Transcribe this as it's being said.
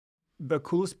the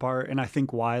coolest part, and I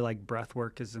think why like breath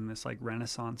work is in this like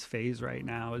renaissance phase right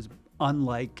now, is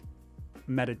unlike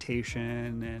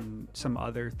meditation and some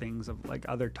other things of like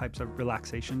other types of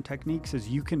relaxation techniques, is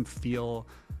you can feel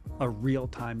a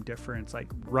real-time difference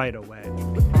like right away.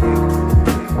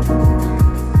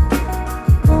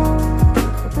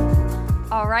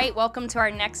 All right, welcome to our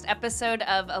next episode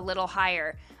of A Little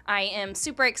Higher. I am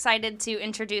super excited to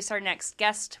introduce our next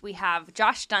guest. We have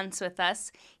Josh Duntz with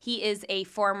us. He is a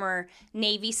former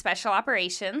Navy Special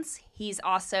Operations. He's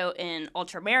also an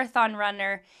ultramarathon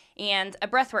runner and a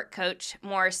breathwork coach,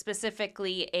 more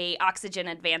specifically a Oxygen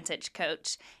Advantage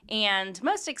coach. And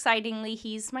most excitingly,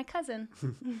 he's my cousin.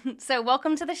 So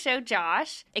welcome to the show,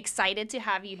 Josh. Excited to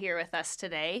have you here with us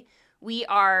today. We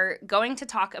are going to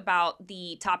talk about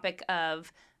the topic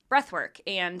of breathwork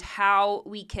and how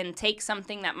we can take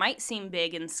something that might seem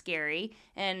big and scary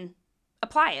and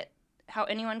apply it. How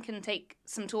anyone can take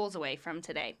some tools away from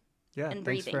today. Yeah, and thanks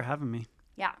breathing. for having me.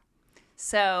 Yeah.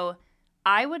 So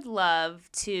I would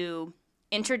love to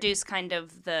introduce kind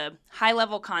of the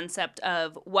high-level concept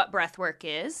of what breathwork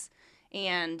is,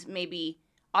 and maybe,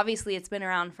 obviously it's been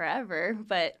around forever,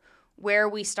 but where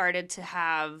we started to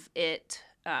have it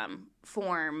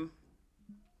form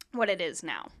what it is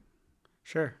now.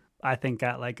 Sure. I think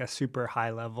at like a super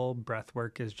high level, breath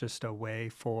work is just a way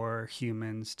for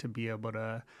humans to be able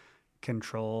to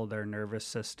control their nervous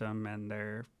system and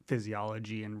their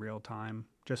physiology in real time,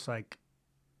 just like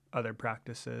other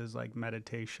practices like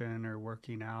meditation or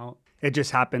working out. It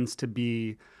just happens to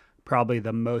be probably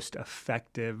the most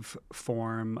effective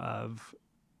form of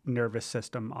nervous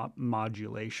system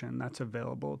modulation that's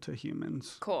available to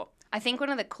humans. Cool. I think one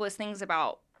of the coolest things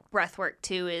about breathwork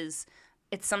too is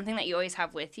it's something that you always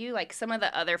have with you. Like some of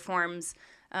the other forms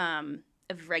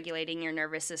of regulating your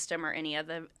nervous system or any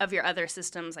other of your other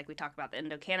systems, like we talk about the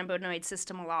endocannabinoid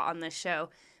system a lot on this show,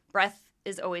 breath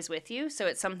is always with you. So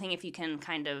it's something, if you can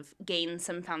kind of gain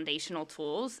some foundational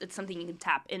tools, it's something you can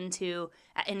tap into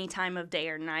at any time of day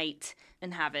or night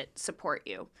and have it support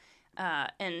you.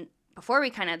 And before we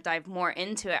kind of dive more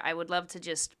into it, I would love to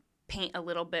just paint a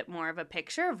little bit more of a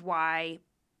picture of why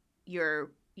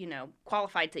you're,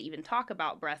 qualified to even talk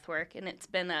about breath work. And it's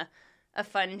been a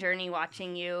fun journey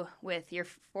watching you with your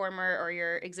former or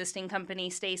your existing company,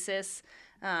 Stasis.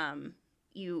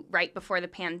 You, right before the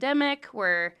pandemic,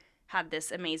 had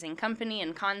this amazing company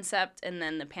and concept, and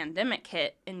then the pandemic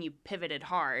hit and you pivoted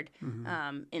hard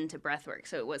into breath work.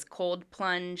 So it was cold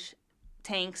plunge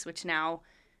tanks, which now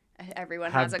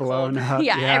everyone has a cold.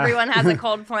 Yeah, everyone has a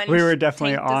cold plunge. We were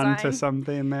definitely tank on design. to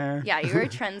something there. Yeah, you were a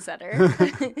trendsetter.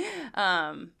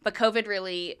 But COVID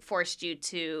really forced you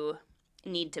to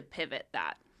need to pivot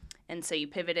that. And so you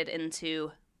pivoted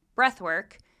into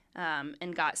breathwork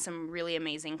and got some really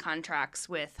amazing contracts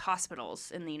with hospitals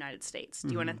in the United States.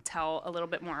 Do you want to tell a little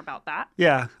bit more about that?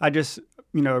 Yeah, I just,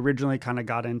 originally kind of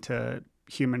got into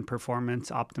human performance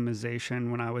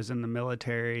optimization when I was in the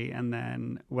military. And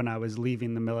then when I was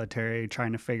leaving the military,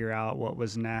 trying to figure out what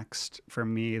was next for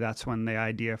me, that's when the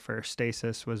idea for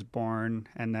Stasis was born.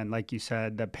 And then, like you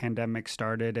said, the pandemic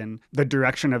started and the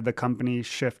direction of the company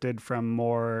shifted from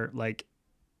more like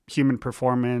human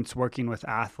performance, working with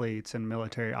athletes and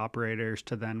military operators,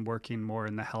 to then working more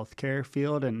in the healthcare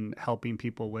field and helping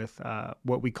people with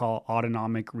what we call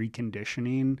autonomic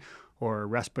reconditioning or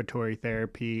respiratory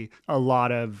therapy. A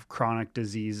lot of chronic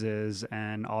diseases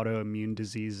and autoimmune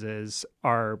diseases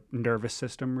are nervous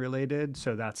system related.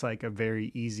 So that's like a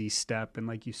very easy step. And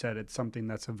like you said, it's something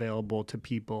that's available to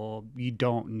people. You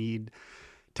don't need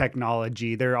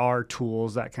technology. There are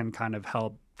tools that can kind of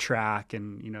help track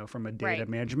and, from a data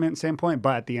management standpoint,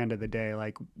 but at the end of the day,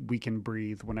 like we can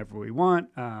breathe whenever we want.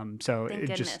 So Thank it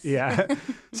goodness. just, yeah.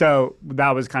 So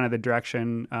that was kind of the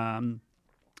direction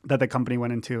that the company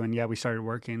went into. And yeah, we started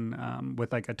working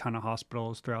with like a ton of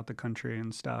hospitals throughout the country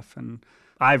and stuff. And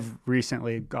I've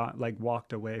recently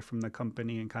walked away from the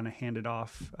company and kind of handed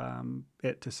off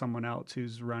it to someone else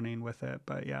who's running with it.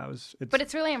 But yeah, But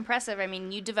it's really impressive. I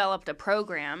mean, you developed a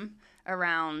program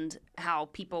around how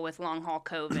people with long haul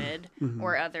COVID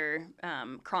or other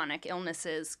chronic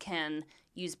illnesses can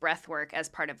use breath work as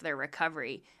part of their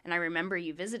recovery. And I remember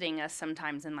you visiting us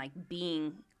sometimes and like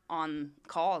being on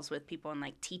calls with people and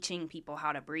like teaching people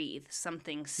how to breathe. It's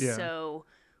something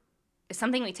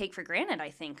we take for granted, I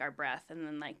think, our breath, and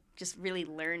then like just really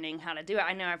learning how to do it.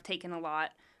 I know I've taken a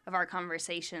lot of our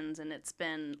conversations and it's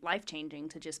been life-changing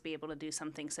to just be able to do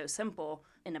something so simple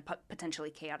in a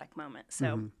potentially chaotic moment.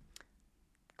 So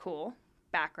cool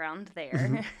background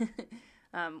there.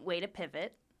 Way to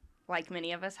pivot, like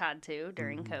many of us had to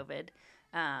during COVID.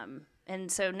 And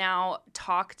so now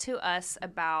talk to us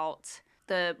about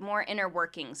the more inner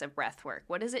workings of breath work.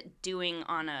 What is it doing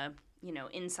on a,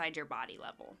 inside your body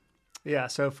level? Yeah,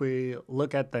 so if we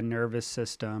look at the nervous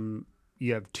system,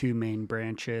 you have two main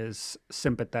branches,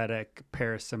 sympathetic,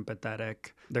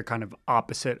 parasympathetic. They're kind of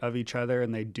opposite of each other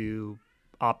and they do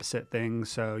opposite things.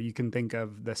 So you can think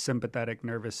of the sympathetic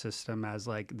nervous system as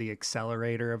like the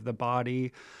accelerator of the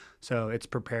body. So it's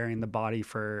preparing the body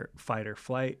for fight or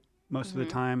flight most of the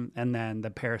time. And then the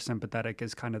parasympathetic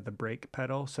is kind of the brake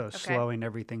pedal. So slowing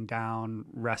everything down,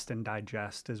 rest and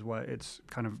digest is what it's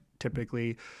kind of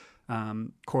typically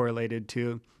correlated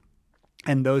to.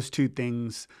 And those two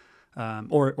things,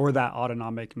 or that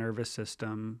autonomic nervous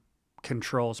system,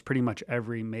 controls pretty much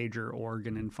every major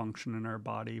organ and function in our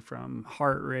body, from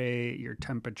heart rate, your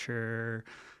temperature,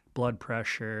 blood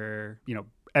pressure,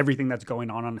 everything that's going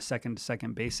on a second to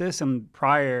second basis. And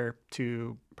prior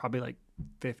to probably like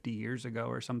 50 years ago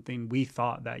or something, we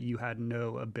thought that you had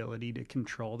no ability to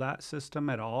control that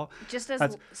system at all. Just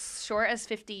as short as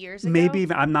 50 years ago? Maybe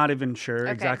even, I'm not even sure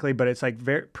exactly, but it's like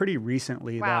pretty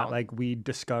recently that like we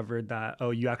discovered that,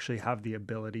 you actually have the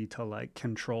ability to like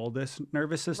control this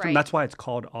nervous system. Right. That's why it's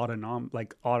called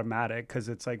automatic, because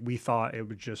it's like we thought it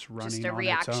was just running on its own. Just a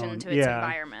reaction to its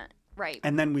environment. Right.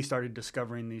 And then we started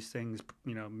discovering these things,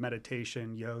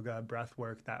 meditation, yoga, breath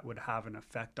work that would have an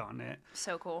effect on it.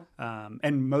 So cool.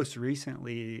 And most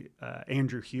recently,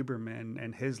 Andrew Huberman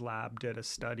and his lab did a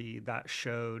study that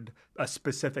showed a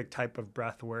specific type of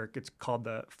breath work. It's called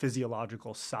the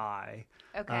physiological sigh.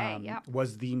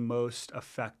 Was the most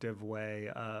effective way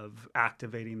of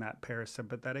activating that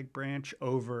parasympathetic branch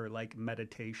over like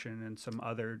meditation and some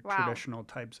other traditional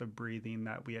types of breathing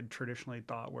that we had traditionally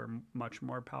thought were much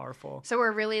more powerful. So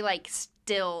we're really like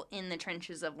still in the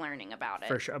trenches of learning about it.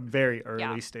 For sure. Very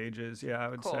early stages, I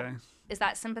would say. Is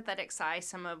that sympathetic sigh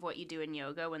some of what you do in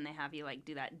yoga when they have you like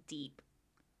do that deep?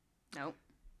 Nope.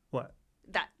 What?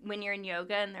 That when you're in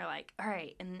yoga and they're like, all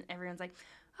right, and everyone's like,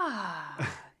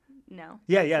 no.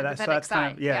 Yeah, that's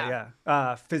kind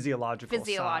of,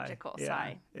 physiological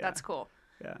sigh. Yeah. That's cool.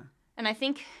 Yeah. And I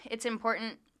think it's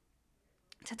important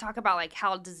to talk about like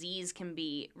how disease can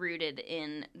be rooted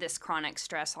in this chronic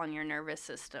stress on your nervous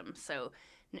system. So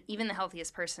even the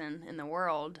healthiest person in the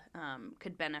world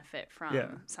could benefit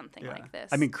from something like this.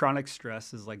 I mean, chronic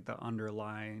stress is like the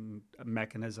underlying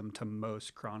mechanism to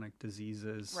most chronic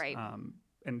diseases. Right.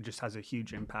 And it just has a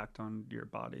huge impact on your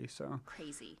body. So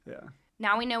crazy. Yeah.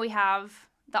 Now we know we have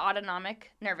the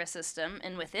autonomic nervous system,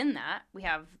 and within that we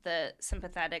have the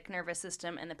sympathetic nervous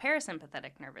system and the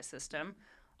parasympathetic nervous system.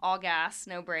 All gas,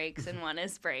 no brakes, and one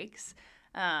is brakes.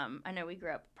 I know we grew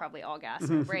up probably all gas,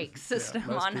 no brakes system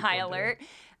on high alert.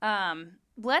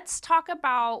 Let's talk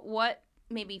about what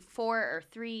maybe 4 or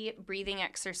 3 breathing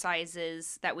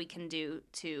exercises that we can do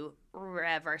to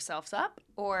rev ourselves up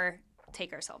or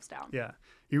take ourselves down. Yeah,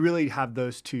 you really have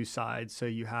those two sides. So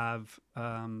you have,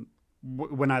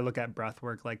 when I look at breath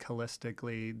work, like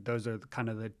holistically, those are kind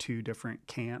of the two different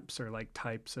camps or like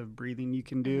types of breathing you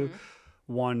can do.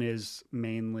 One is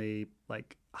mainly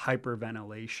like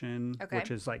hyperventilation,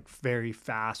 which is like very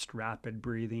fast, rapid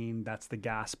breathing. That's the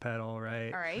gas pedal,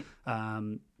 right? All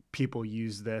right. People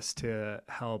use this to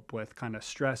help with kind of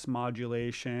stress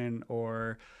modulation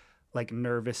or like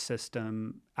nervous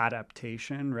system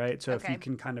adaptation, right? So if you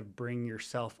can kind of bring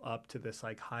yourself up to this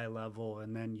like high level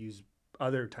and then use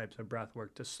other types of breath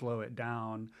work to slow it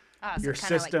down, your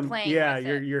system, like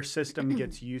your system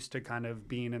gets used to kind of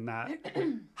being in that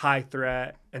high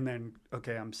threat, and then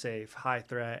I'm safe, high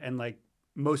threat, and like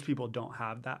most people don't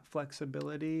have that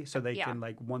flexibility, so they can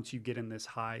like once you get in this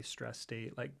high stress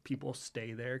state, like people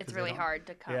stay there. It's really hard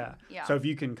to come. Yeah. So if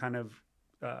you can kind of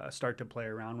start to play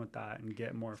around with that and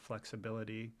get more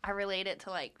flexibility. I relate it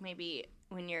to like maybe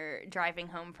when you're driving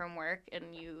home from work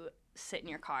and you sit in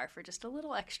your car for just a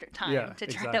little extra time to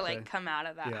try to like come out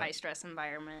of that high stress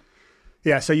environment.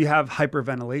 Yeah, so you have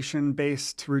hyperventilation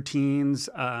based routines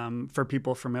for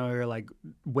people familiar, like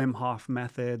Wim Hof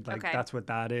method, like that's what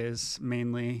that is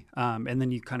mainly. And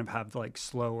then you kind of have like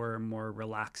slower, more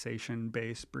relaxation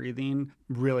based breathing.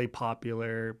 Really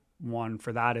popular one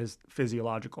for that is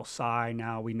physiological sigh.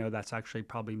 Now we know that's actually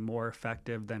probably more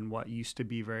effective than what used to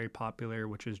be very popular,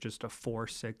 which is just a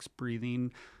 4-6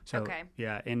 breathing. So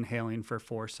inhaling for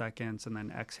 4 seconds and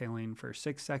then exhaling for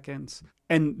 6 seconds.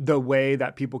 And the way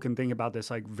that people can think about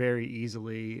this like very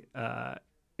easily,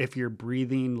 if you're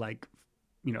breathing like,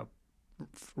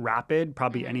 rapid,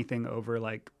 probably anything over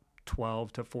like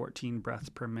 12 to 14 breaths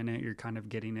per minute, you're kind of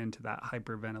getting into that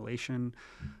hyperventilation.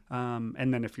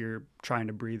 And then if you're trying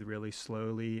to breathe really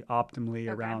slowly,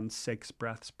 optimally around 6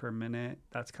 breaths per minute,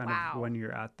 that's kind of when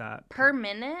you're at that. Per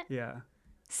minute? Yeah.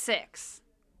 6.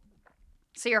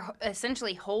 So you're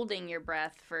essentially holding your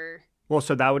breath for... Well,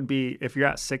 so that would be, if you're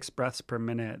at 6 breaths per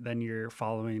minute, then you're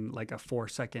following like a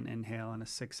 4-second inhale and a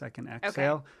 6-second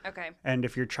exhale. Okay. And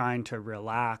if you're trying to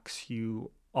relax,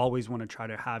 you always want to try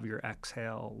to have your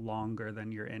exhale longer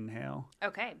than your inhale.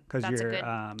 Okay. 'Cause That's you're,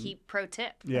 a good key pro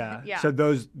tip. Yeah. Yeah. So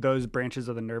those branches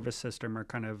of the nervous system are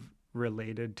kind of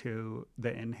related to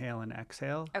the inhale and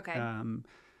exhale. Okay.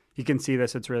 You can see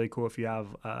this. It's really cool if you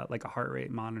have like a heart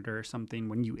rate monitor or something.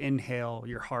 When you inhale,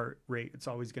 your heart rate, it's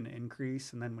always going to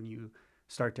increase. And then when you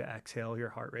start to exhale, your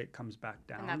heart rate comes back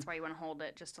down. And that's why you want to hold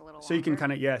it just a little so longer. you can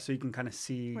kind of, so you can kind of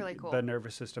see Really cool. the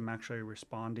nervous system actually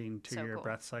responding to So your cool.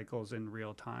 breath cycles in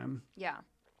real time. Yeah.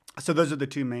 So those are the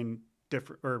two main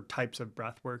different or types of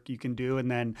breath work you can do.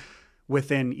 And then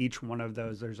within each one of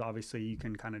those, there's obviously, you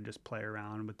can kind of just play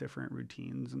around with different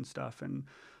routines and stuff and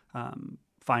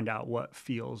find out what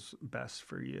feels best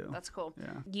for you. That's cool.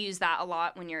 Yeah. Use that a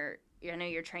lot when I know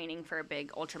you're training for a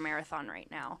big ultra marathon right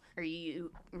now. Are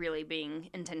you really being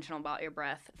intentional about your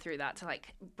breath through that to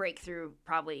like break through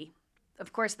probably,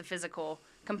 of course, the physical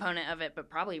component of it, but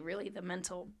probably really the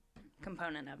mental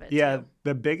component of it? Yeah, too?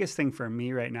 the biggest thing for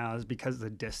me right now is because the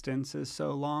distance is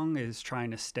so long is trying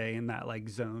to stay in that like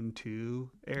zone 2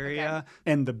 area.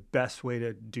 Okay. And the best way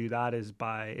to do that is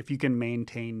by, if you can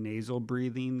maintain nasal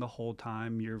breathing the whole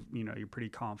time, you're pretty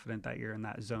confident that you're in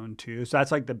that zone 2. So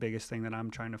that's like the biggest thing that I'm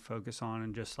trying to focus on,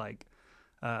 and just like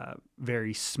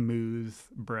very smooth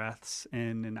breaths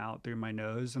in and out through my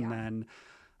nose. And then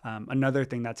another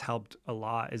thing that's helped a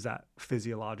lot is that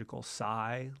physiological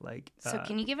sigh. Like, So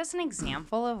can you give us an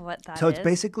example of what that is? so it's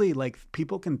basically like,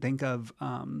 people can think of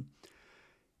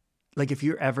like if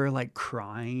you're ever like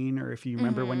crying, or if you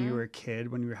remember when you were a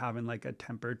kid, when you were having like a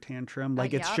temper tantrum,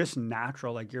 like it's just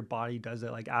natural. Like your body does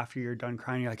it. Like after you're done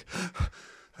crying, you're like,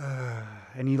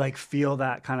 and you like feel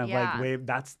that kind of like wave.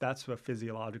 That's a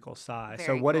physiological sigh. Very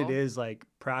so what cool. it is like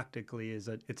practically is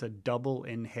it's a double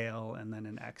inhale and then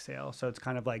an exhale. So it's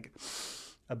kind of like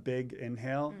a big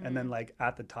inhale and then like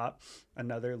at the top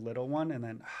another little one, and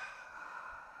then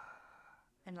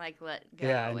and like let go.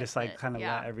 yeah, and with just like it. kind of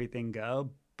let everything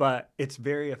go. But it's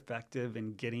very effective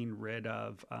in getting rid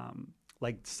of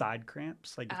like side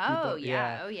cramps. Like if Oh, people,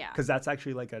 yeah. Oh, yeah. because that's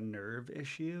actually like a nerve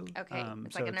issue. Okay.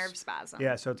 It's so like a nerve spasm.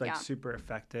 Yeah, so it's like super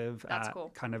effective That's at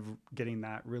cool. kind of getting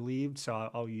that relieved. So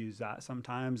I'll use that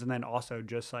sometimes. And then also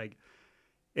just like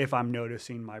if I'm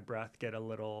noticing my breath get a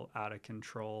little out of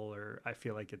control, or I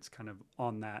feel like it's kind of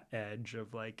on that edge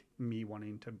of like me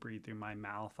wanting to breathe through my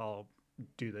mouth, I'll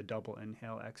do the double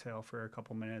inhale exhale for a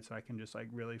couple minutes. I can just like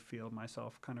really feel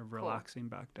myself kind of relaxing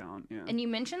back down. Yeah. And you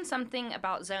mentioned something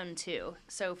about zone 2.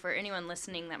 So for anyone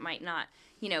listening that might not,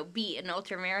 be an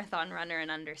ultra marathon runner and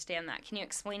understand that, can you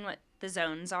explain what the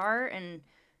zones are and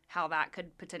how that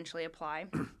could potentially apply?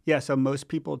 Yeah. So most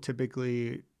people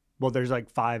typically, well, there's like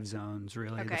 5 zones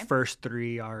really. Okay. The first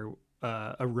 3 are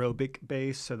aerobic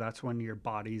based, so that's when your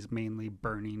body's mainly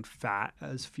burning fat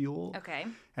as fuel. Okay.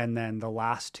 And then the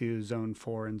last 2, zone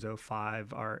 4 and zone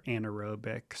 5, are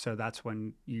anaerobic, so that's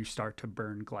when you start to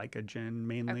burn glycogen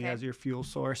mainly as your fuel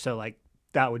source. So like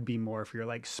that would be more if you're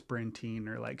like sprinting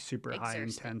or like super high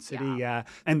intensity. Yeah.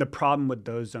 And the problem with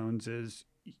those zones is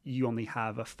you only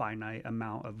have a finite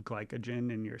amount of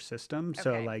glycogen in your system.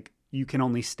 So like you can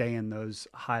only stay in those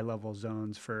high level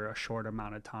zones for a short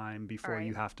amount of time before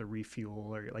you have to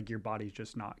refuel, or like your body's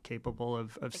just not capable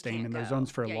of staying in those zones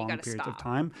for long periods of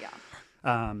time.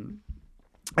 Yeah.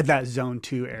 That zone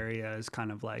 2 area is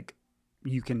kind of like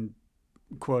you can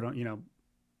quote,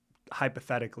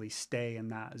 hypothetically stay in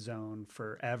that zone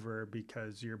forever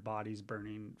because your body's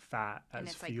burning fat as And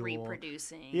it's fuel. like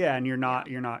reproducing. Yeah, and you're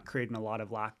not creating a lot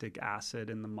of lactic acid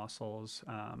in the muscles.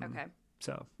 Okay.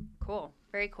 So Cool.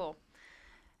 Very cool.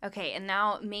 Okay, and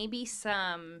now maybe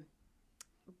some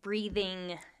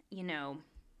breathing,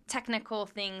 technical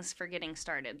things for getting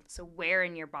started. So where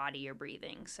in your body you're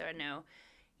breathing. So I know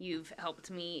you've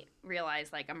helped me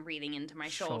realize like I'm breathing into my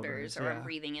shoulders or I'm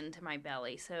breathing into my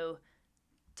belly. So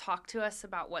talk to us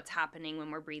about what's happening when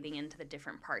we're breathing into the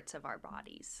different parts of our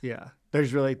bodies. Yeah.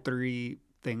 There's really 3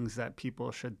 things that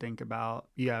people should think about.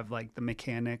 You have like the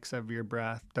mechanics of your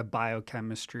breath, the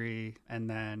biochemistry, and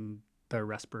then the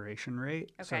respiration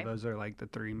rate. Okay. So those are like the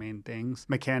 3 main things.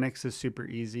 Mechanics is super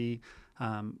easy.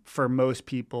 For most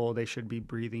people, they should be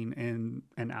breathing in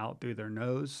and out through their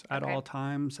nose at all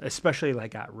times, especially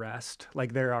like at rest.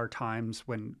 Like there are times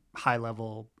when high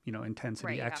level,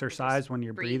 intensity exercise, when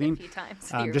you're breathing, a few times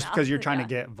just because you're trying to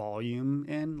get volume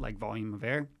in, like volume of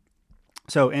air.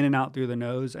 So in and out through the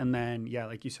nose, and then, yeah,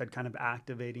 like you said, kind of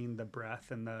activating the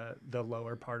breath in the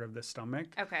lower part of the stomach.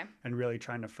 Okay. And really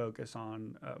trying to focus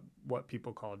on what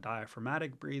people call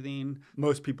diaphragmatic breathing.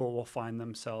 Most people will find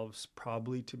themselves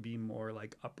probably to be more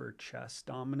like upper chest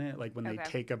dominant. Like when they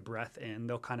take a breath in,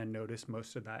 they'll kind of notice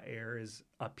most of that air is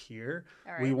up here.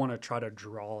 All right. We want to try to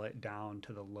draw it down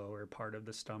to the lower part of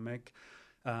the stomach.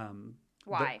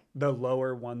 Why? The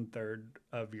lower 1/3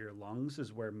 of your lungs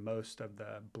is where most of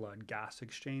the blood gas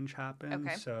exchange happens.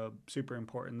 Okay. So super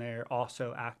important there.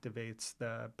 Also activates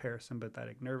the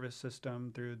parasympathetic nervous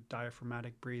system through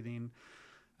diaphragmatic breathing.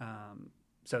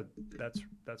 So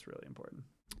that's really important.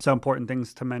 So important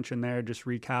things to mention there. Just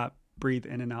recap. Breathe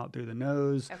in and out through the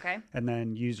nose. Okay. And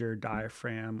then use your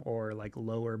diaphragm or like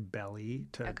lower belly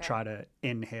to try to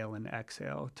inhale and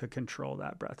exhale to control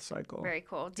that breath cycle. Very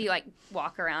cool. Do you like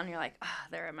walk around and you're like,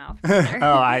 they're a mouth breather?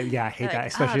 I hate that.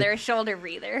 Especially they're a shoulder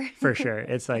breather. For sure.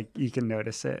 It's like you can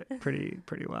notice it pretty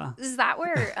well. Is that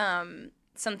where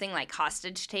something like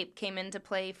hostage tape came into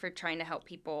play for trying to help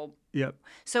people? Yep.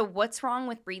 So what's wrong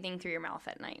with breathing through your mouth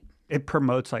at night? It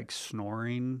promotes like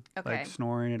snoring. Okay. Like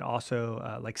snoring. It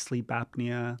also like sleep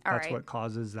apnea. That's what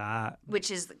causes that.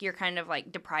 Which is you're kind of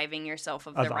like depriving yourself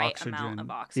of the right amount of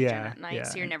oxygen at night. Yeah.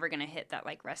 So you're never going to hit that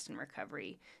like rest and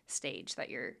recovery stage that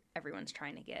everyone's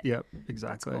trying to get. Yep,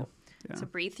 exactly. That's cool. Yeah. So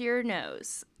breathe through your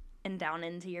nose and down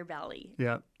into your belly.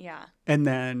 Yep. Yeah. And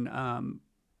then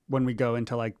when we go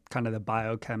into like kind of the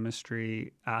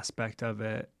biochemistry aspect of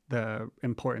it, the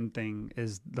important thing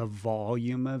is the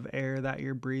volume of air that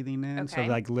you're breathing in. Okay. So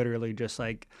like literally just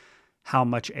like how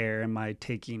much air am I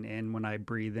taking in when I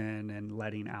breathe in and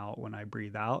letting out when I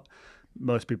breathe out.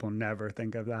 Most people never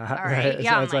think of that. All right.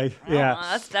 Yeah. So it's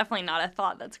that's definitely not a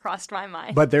thought that's crossed my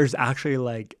mind. But there's actually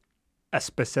like a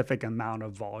specific amount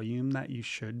of volume that you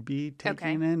should be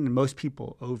taking in. And most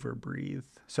people overbreathe.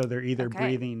 So they're either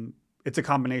breathing. It's a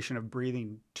combination of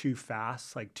breathing too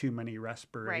fast, like too many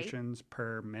respirations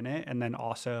per minute. And then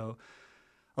also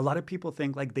a lot of people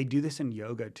think like they do this in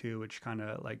yoga too, which kind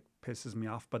of like pisses me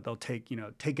off, but they'll take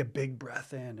a big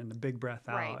breath in and a big breath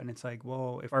out. Right. And it's like,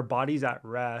 well, if our body's at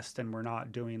rest and we're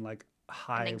not doing like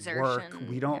high work,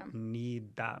 we don't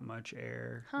need that much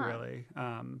air really.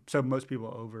 So most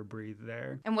people overbreathe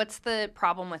there. And what's the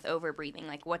problem with overbreathing?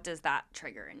 Like what does that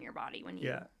trigger in your body when you...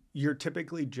 Yeah. You're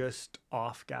typically just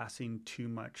off-gassing too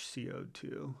much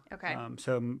CO2. Okay.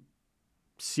 So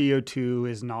CO2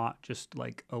 is not just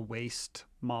like a waste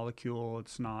molecule.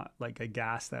 It's not like a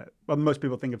gas that, well, most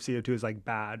people think of CO2 as like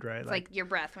bad, right? It's like your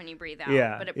breath when you breathe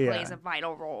out, but it plays a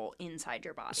vital role inside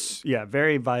your body. Yeah,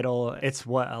 very vital. It's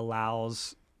what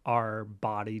allows our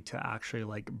body to actually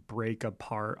like break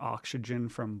apart oxygen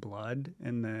from blood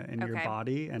in your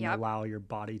body and allow your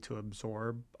body to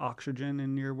absorb oxygen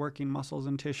in your working muscles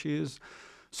and tissues.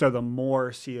 So the more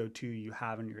CO2 you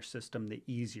have in your system, the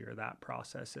easier that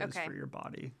process is for your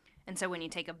body. And so when you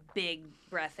take a big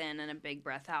breath in and a big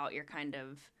breath out, you're kind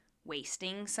of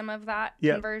wasting some of that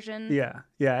conversion. Yeah.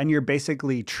 And you're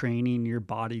basically training your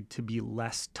body to be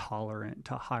less tolerant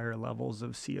to higher levels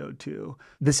of CO2.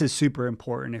 This is super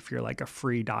important if you're like a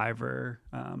free diver.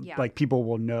 Like people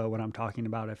will know what I'm talking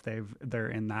about if they're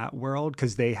in that world,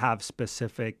 because they have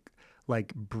specific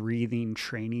like breathing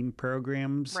training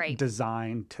programs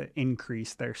designed to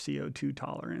increase their CO2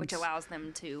 tolerance. Which allows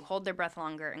them to hold their breath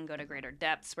longer and go to greater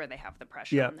depths where they have the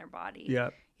pressure on their body.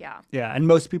 Yeah. And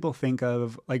most people think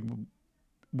of like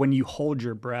when you hold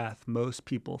your breath, most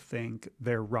people think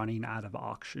they're running out of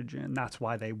oxygen. That's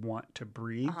why they want to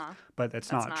breathe, but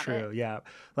that's not true. It. Yeah.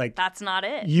 Like that's not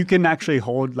it. You can actually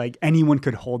hold, like anyone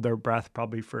could hold their breath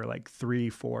probably for like 3,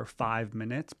 4, 5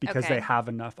 minutes because they have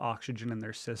enough oxygen in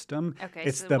their system.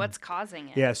 Okay. So what's causing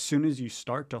it? Yeah. As soon as you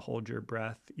start to hold your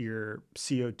breath, your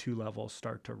CO2 levels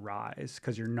start to rise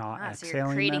because you're not exhaling so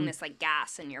you're creating this like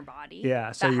gas in your body.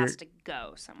 Yeah. So that has to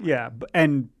go somewhere. Yeah.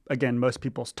 And again, most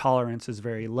people's tolerance is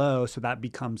very low, so that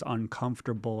becomes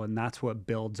uncomfortable, and that's what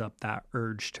builds up that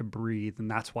urge to breathe, and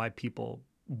that's why people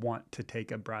want to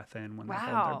take a breath in when they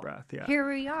hold their breath. Yeah. Here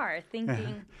we are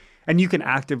thinking. And you can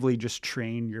actively just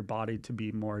train your body to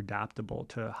be more adaptable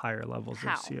to higher levels of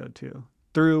CO2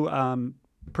 through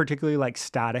particularly like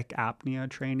static apnea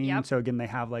training. So again, they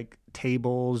have like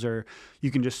tables, or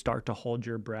you can just start to hold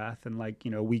your breath and like,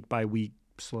 week by week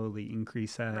slowly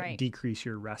increase that, decrease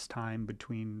your rest time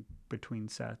between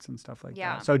sets and stuff like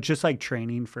that. So just like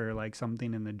training for like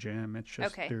something in the gym, it's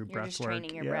just through breath work. You're just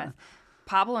training your breath.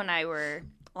 Pablo and I were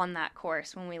on that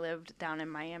course when we lived down in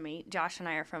Miami. Josh and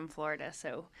I are from Florida,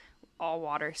 so all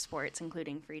water sports,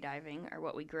 including free diving, are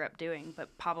what we grew up doing.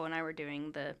 But Pablo and I were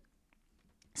doing the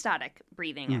static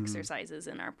breathing exercises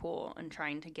in our pool and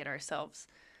trying to get ourselves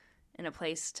in a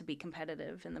place to be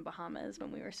competitive in the Bahamas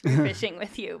when we were spearfishing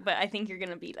with you, but I think you're going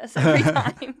to beat us every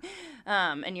time.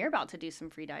 And you're about to do some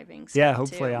free diving stuff, yeah,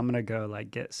 hopefully too. I'm going to go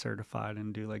like get certified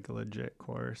and do like a legit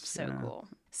course. So cool.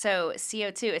 So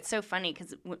CO2, it's so funny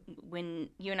because when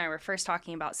you and I were first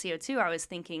talking about CO2, I was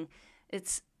thinking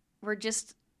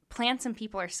plants and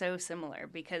people are so similar,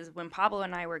 because when Pablo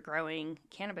and I were growing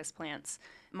cannabis plants,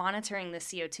 monitoring the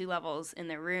CO2 levels in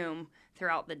the room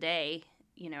throughout the day,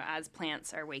 as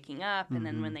plants are waking up and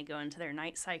then when they go into their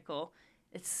night cycle,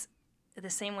 it's the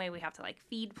same way we have to like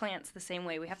feed plants, the same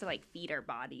way we have to like feed our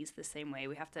bodies, the same way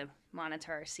we have to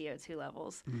monitor our CO2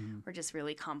 levels. We're just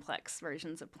really complex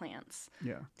versions of plants.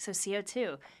 Yeah. So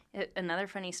CO2, another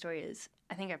funny story is,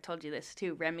 I think I've told you this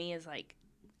too, Remy is like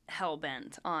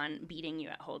hell-bent on beating you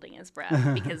at holding his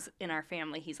breath, because in our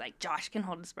family he's like, Josh can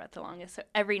hold his breath the longest. So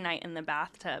every night in the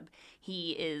bathtub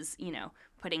he is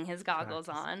putting his goggles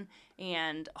on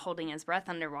and holding his breath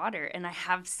underwater. And I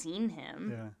have seen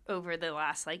him over the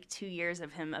last like 2 years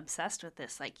of him obsessed with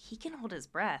this, like he can hold his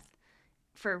breath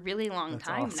for a really long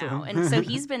time now. And so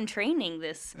he's been training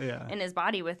this in his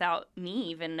body without me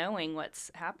even knowing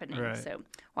what's happening. Right. So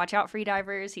watch out, free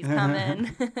divers. He's coming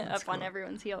up on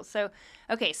everyone's heels. So,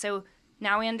 okay, so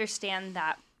now we understand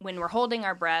that when we're holding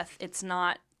our breath, it's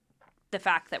not the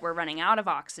fact that we're running out of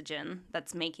oxygen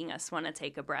that's making us want to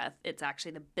take a breath. It's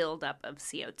actually the buildup of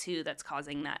CO2 that's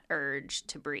causing that urge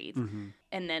to breathe.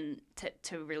 And then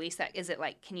to release that, is it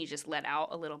like, can you just let out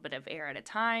a little bit of air at a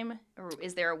time? Or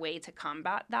is there a way to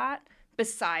combat that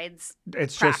besides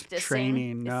it's practicing? Just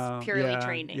training. It's purely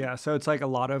training. Yeah, so it's like a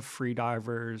lot of free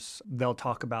divers, they'll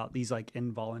talk about these like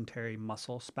involuntary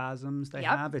muscle spasms they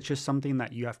have. It's just something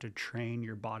that you have to train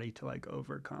your body to like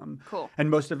overcome. Cool. And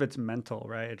most of it's mental,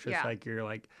 right? It's just like you're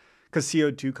like, because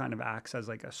CO2 kind of acts as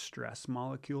like a stress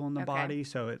molecule in the body.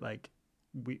 So it like,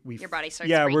 your body starts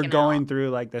we're going out. through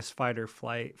like this fight or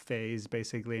flight phase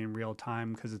basically in real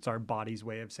time, because it's our body's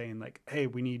way of saying like, hey,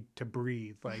 we need to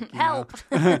breathe, like help.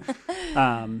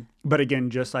 But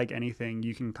again, just like anything,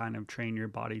 you can kind of train your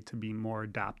body to be more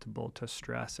adaptable to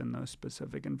stress in those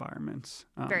specific environments.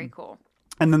 Very cool.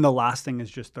 And then the last thing is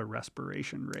just the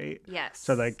respiration rate. Yes.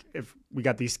 So like if we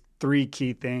got these 3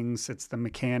 key things, it's the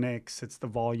mechanics, it's the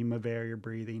volume of air you're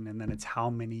breathing, and then it's how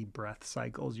many breath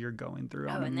cycles you're going through.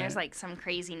 Oh, and there's like some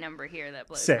crazy number here that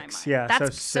blows 6, my mind. Yeah.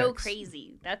 That's so 6.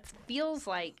 crazy. That feels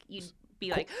like you'd be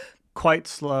like... Quite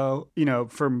slow.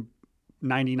 For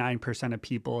 99% of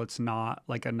people, it's not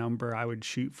like a number I would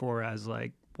shoot for as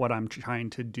like what I'm trying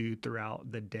to do throughout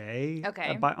the day.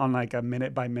 Okay. On like a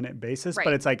minute by minute basis. Right.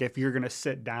 But it's like if you're going to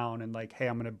sit down and like, hey,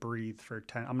 I'm going to breathe for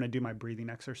I'm going to do my breathing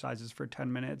exercises for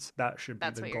 10 minutes. That should be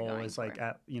the goal, is like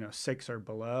at, 6 or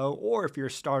below. Or if you're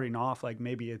starting off, like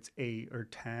maybe it's 8 or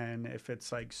 10 if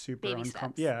it's like super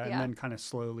uncomfortable. Yeah. And then kind of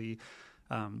slowly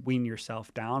wean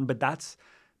yourself down. But that's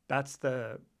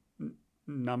the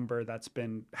number that's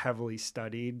been heavily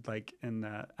studied like in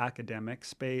the academic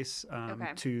space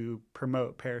to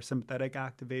promote parasympathetic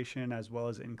activation as well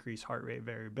as increase heart rate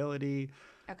variability.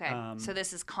 Okay. So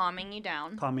this is calming you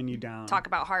down. Talk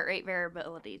about heart rate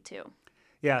variability too.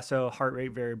 Yeah, so heart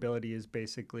rate variability is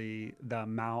basically the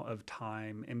amount of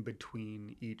time in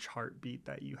between each heartbeat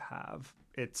that you have.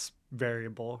 It's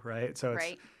variable, right? So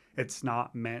it's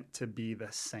not meant to be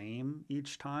the same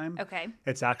each time. Okay.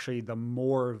 It's actually the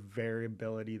more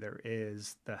variability there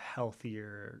is, the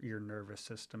healthier your nervous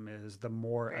system is, the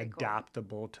more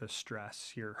adaptable to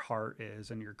stress your heart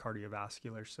is and your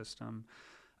cardiovascular system.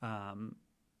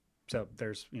 So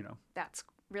there's, That's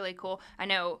really cool. I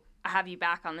know I have you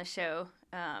back on the show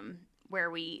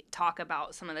where we talk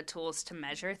about some of the tools to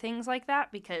measure things like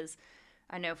that, because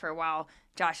I know for a while,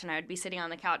 Josh and I would be sitting on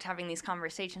the couch having these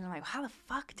conversations. I'm like, how the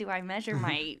fuck do I measure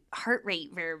my heart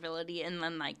rate variability and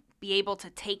then like be able to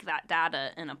take that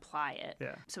data and apply it?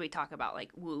 Yeah. So we talk about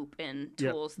like Whoop and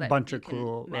tools that bunch you of can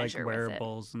cool like measure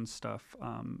wearables and stuff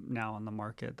now on the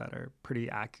market that are pretty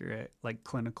accurate, like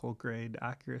clinical grade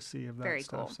accuracy of that Very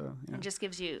stuff. Cool. So it just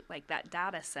gives you like that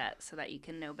data set so that you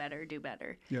can know better, do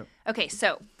better. Yep. Okay,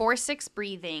 so 4-6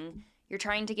 breathing. You're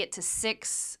trying to get to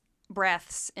 6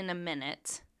 breaths in a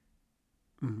minute.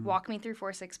 Walk me through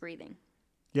 4-6 breathing.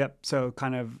 Yep. So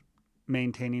kind of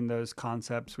maintaining those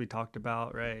concepts we talked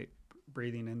about, right?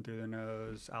 Breathing in through the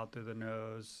nose, out through the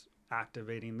nose,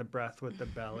 activating the breath with the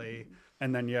belly.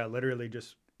 And then, literally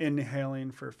just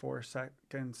inhaling for 4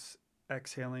 seconds,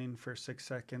 exhaling for 6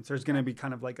 seconds. There's going to be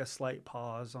kind of like a slight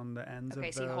pause on the ends of those.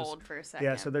 Okay, so you hold for a second.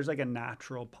 Yeah, so there's like a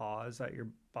natural pause that your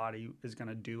body is going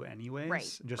to do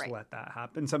anyways. Let that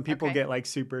happen. Some people get like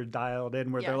super dialed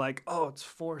in where they're like, oh, it's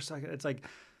 4 seconds. It's like,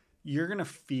 you're going to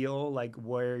feel like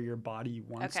where your body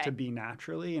wants to be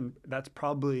naturally. And that's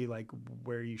probably like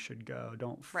where you should go.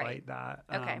 Don't fight that.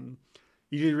 Okay.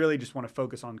 You really just want to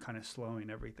focus on kind of slowing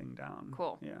everything down.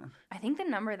 Cool. Yeah. I think the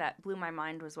number that blew my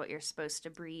mind was what you're supposed to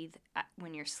breathe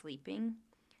when you're sleeping.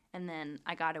 And then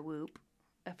I got a Whoop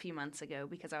a few months ago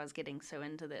because I was getting so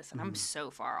into this. And I'm so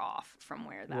far off from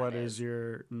where that is. What is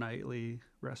your nightly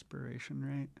respiration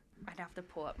rate? I'd have to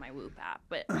pull up my Whoop app.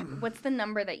 But what's the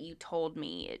number that you told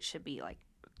me it should be, like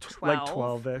 12? Like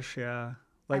 12-ish, yeah.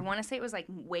 Like, I want to say it was like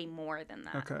way more than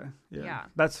that. Okay, yeah.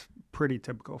 That's pretty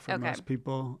typical for most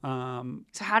people.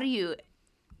 So how do you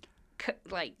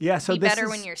be better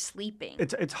when you're sleeping?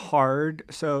 It's hard.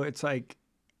 So it's like...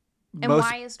 And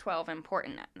why is 12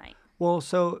 important at night? Well,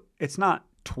 so it's not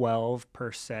 12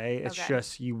 per se. It's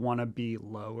just you want to be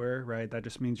lower, right? That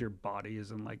just means your body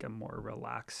is in like a more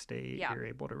relaxed state. Yeah. You're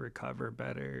able to recover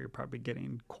better. You're probably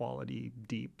getting quality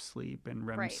deep sleep and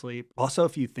REM sleep. Also,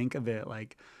 if you think of it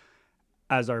like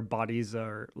as our bodies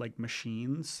are like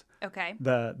machines,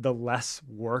 the less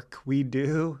work we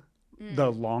do,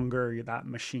 the longer that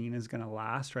machine is going to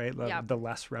last, right? The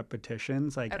less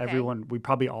repetitions. Like we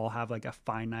probably all have like a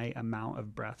finite amount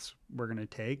of breaths we're going to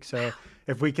take. So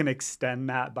if we can extend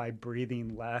that by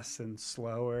breathing less and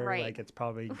slower, like it's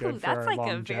probably good for our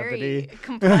longevity. That's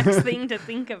like a very complex thing to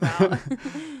think about.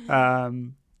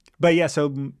 But yeah,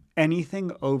 so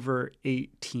anything over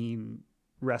 18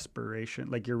 respiration,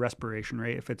 like your respiration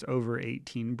rate, if it's over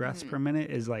 18 breaths per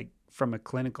minute, is like, from a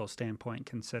clinical standpoint,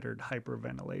 considered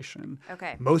hyperventilation.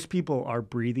 Okay. Most people are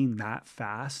breathing that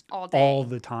fast all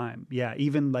the time. Yeah,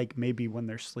 even like maybe when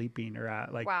they're sleeping or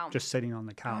at like just sitting on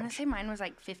the couch. I want to say mine was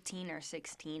like 15 or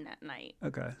 16 at night.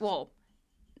 Okay. Well,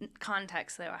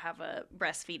 context though, I have a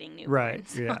breastfeeding newborn. Right.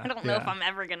 So I don't know if I'm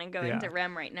ever going to go into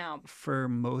REM right now. For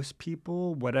most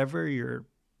people, whatever your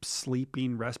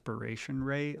sleeping respiration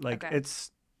rate, like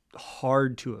it's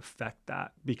hard to affect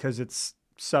that because it's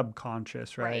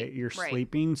subconscious, right? You're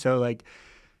sleeping. So like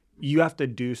you have to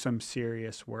do some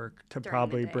serious work to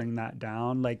probably bring that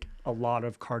down. Like a lot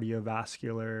of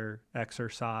cardiovascular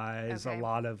exercise, a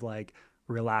lot of like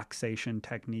relaxation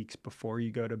techniques before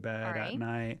you go to bed at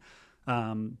night.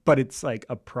 But it's like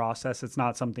a process. It's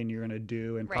not something you're going to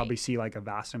do and probably see like a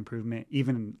vast improvement,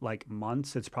 even in like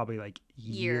months. It's probably like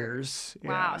years.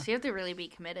 Wow. So you have to really be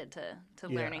committed to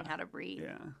learning how to breathe.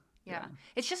 Yeah.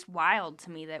 It's just wild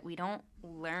to me that we don't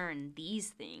learn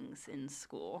these things in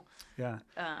school. Yeah.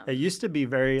 It used to be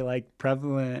very like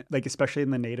prevalent, like especially in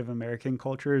the Native American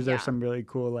cultures. There's some really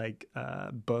cool like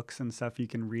books and stuff you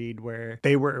can read where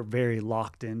they were very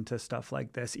locked into stuff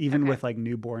like this, even with like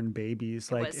newborn babies.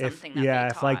 Like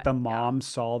if like the moms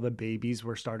saw the babies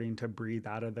were starting to breathe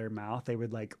out of their mouth, they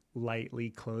would like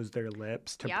lightly close their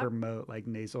lips to promote like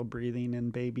nasal breathing in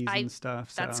babies and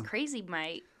stuff. That's crazy.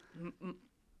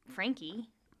 Frankie,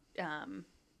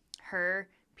 her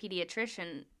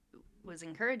pediatrician was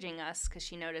encouraging us because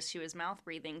she noticed she was mouth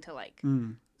breathing to like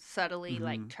subtly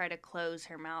like try to close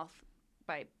her mouth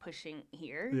by pushing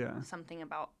here. Yeah. Something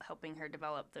about helping her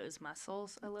develop those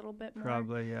muscles a little bit more.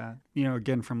 Probably, yeah. You know,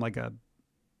 again, from like a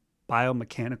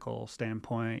biomechanical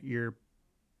standpoint, your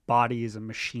body is a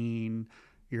machine.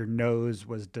 Your nose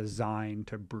was designed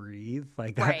to breathe.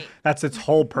 Like that's its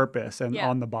whole purpose and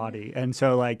on the body. And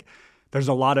so like there's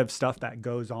a lot of stuff that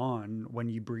goes on when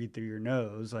you breathe through your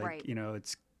nose. Like, you know,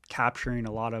 it's capturing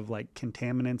a lot of like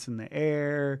contaminants in the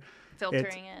air.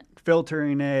 Filtering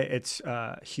it. It's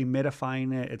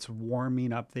humidifying it. It's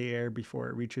warming up the air before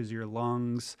it reaches your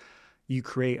lungs. You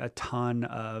create a ton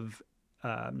of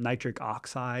nitric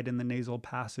oxide in the nasal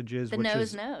passages, which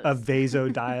is a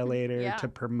vasodilator to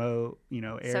promote, you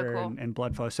know, air and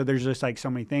blood flow. So there's just like so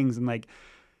many things. And like,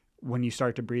 when you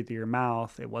start to breathe through your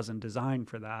mouth, it wasn't designed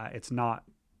for that. It's not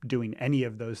doing any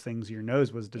of those things your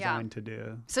nose was designed to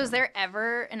do. So is there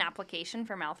ever an application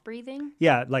for mouth breathing?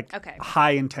 Yeah, like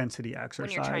high intensity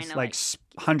exercise, to, like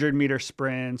 100-meter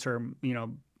sprints or, you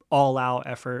know, all out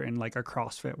effort in like a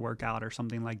CrossFit workout or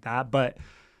something like that. But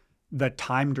the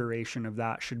time duration of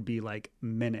that should be like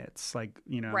minutes, like,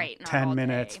 you know, 10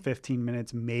 minutes, 15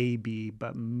 minutes maybe,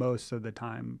 but most of the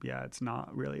time, it's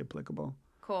not really applicable.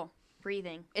 Cool.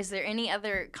 Breathing. Is there any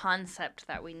other concept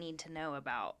that we need to know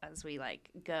about as we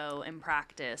like go and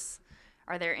practice?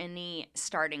 Are there any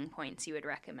starting points you would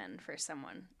recommend for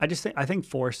someone? I think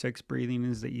 4-6 breathing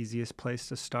is the easiest place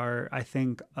to start. I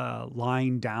think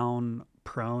lying down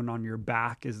prone on your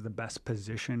back is the best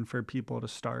position for people to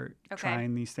start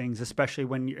trying these things, especially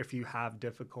if you have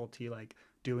difficulty like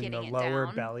doing the lower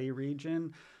belly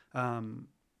region.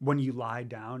 when you lie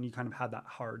down, you kind of have that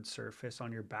hard surface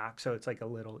on your back, so it's like a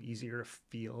little easier to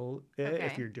feel it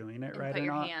if you're doing it right or not. Put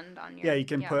your hand on your... Yeah, you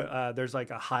can put, there's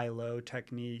like a high-low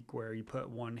technique where you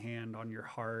put one hand on your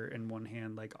heart and one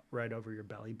hand like right over your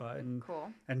belly button.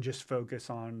 Cool. And just focus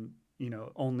on, you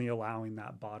know, only allowing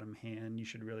that bottom hand. You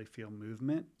should really feel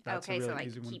movement. That's okay, a really so like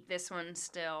easy keep this one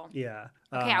still. Yeah.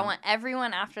 Okay, I want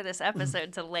everyone after this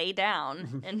episode to lay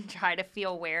down and try to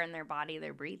feel where in their body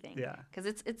they're breathing. Yeah. Because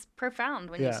it's profound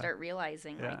when you start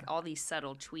realizing like all these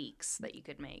subtle tweaks that you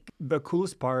could make. The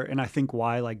coolest part, and I think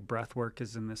why like breath work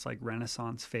is in this like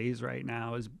renaissance phase right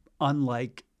now, is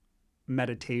unlike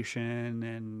meditation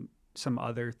and some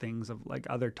other things of like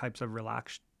other types of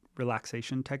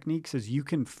relaxation techniques, is you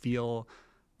can feel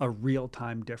a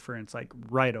real-time difference like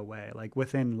right away, like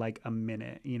within like a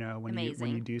minute, you know, when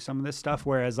you do some of this stuff.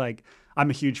 Whereas like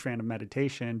I'm a huge fan of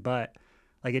meditation, but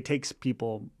like it takes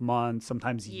people months,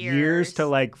 sometimes years to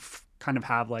like kind of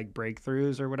have like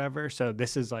breakthroughs or whatever. So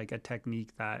this is like a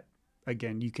technique that,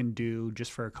 again, you can do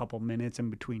just for a couple minutes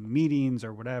in between meetings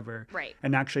or whatever, right,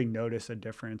 and actually notice a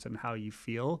difference in how you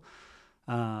feel.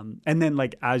 And then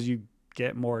like as you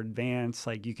get more advanced,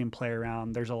 like you can play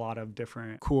around. There's a lot of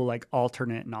different cool like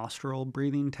alternate nostril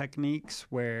breathing techniques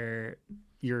where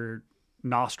your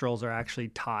nostrils are actually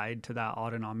tied to that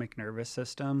autonomic nervous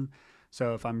system.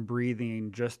 So if I'm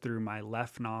breathing just through my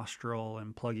left nostril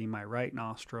and plugging my right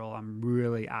nostril, I'm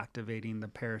really activating the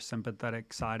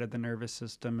parasympathetic side of the nervous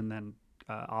system. And then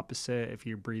opposite, if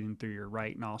you're breathing through your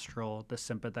right nostril, the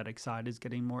sympathetic side is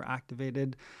getting more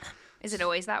activated. Is it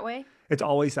always that way? It's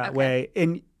always that way.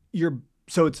 And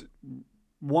it's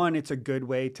a good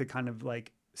way to kind of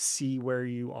like see where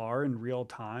you are in real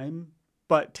time,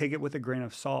 but take it with a grain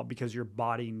of salt because your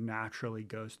body naturally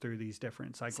goes through these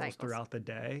different cycles throughout the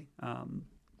day.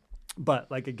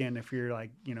 But like, again, if you're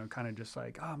like, you know, kind of just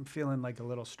like, oh, I'm feeling like a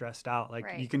little stressed out, like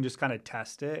you can just kind of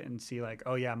test it and see like,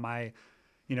 oh yeah, my,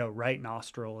 you know, right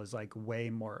nostril is like way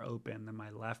more open than my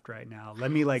left right now.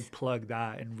 Let me like plug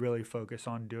that and really focus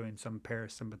on doing some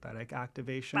parasympathetic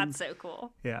activation. That's so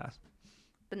cool. Yeah.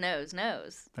 The nose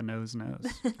knows. The nose knows.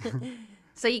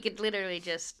 So you could literally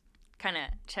just kind of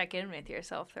check in with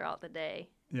yourself throughout the day.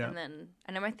 Yeah. And then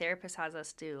I know my therapist has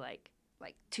us do like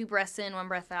 2 breaths in, 1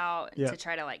 breath out to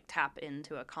try to like tap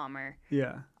into a calmer.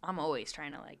 Yeah. I'm always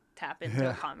trying to like tap into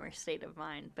a calmer state of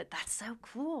mind. But that's so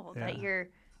cool that your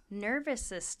nervous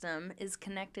system is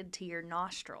connected to your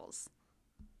nostrils.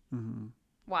 Mm-hmm.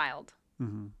 Wild.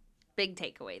 Mm-hmm. Big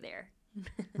takeaway there.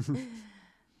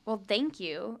 Well, thank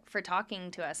you for talking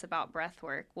to us about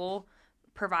breathwork. We'll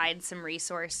provide some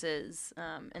resources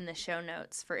in the show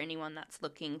notes for anyone that's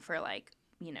looking for like,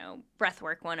 you know,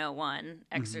 breathwork 101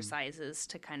 exercises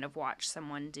to kind of watch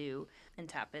someone do and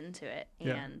tap into it.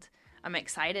 And I'm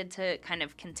excited to kind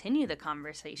of continue the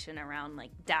conversation around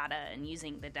like data and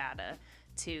using the data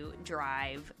to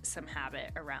drive some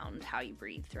habit around how you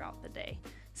breathe throughout the day.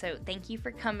 So thank you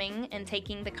for coming and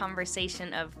taking the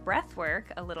conversation of breathwork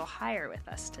a little higher with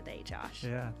us today, Josh.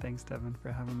 Yeah, thanks, Devin,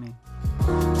 for having me.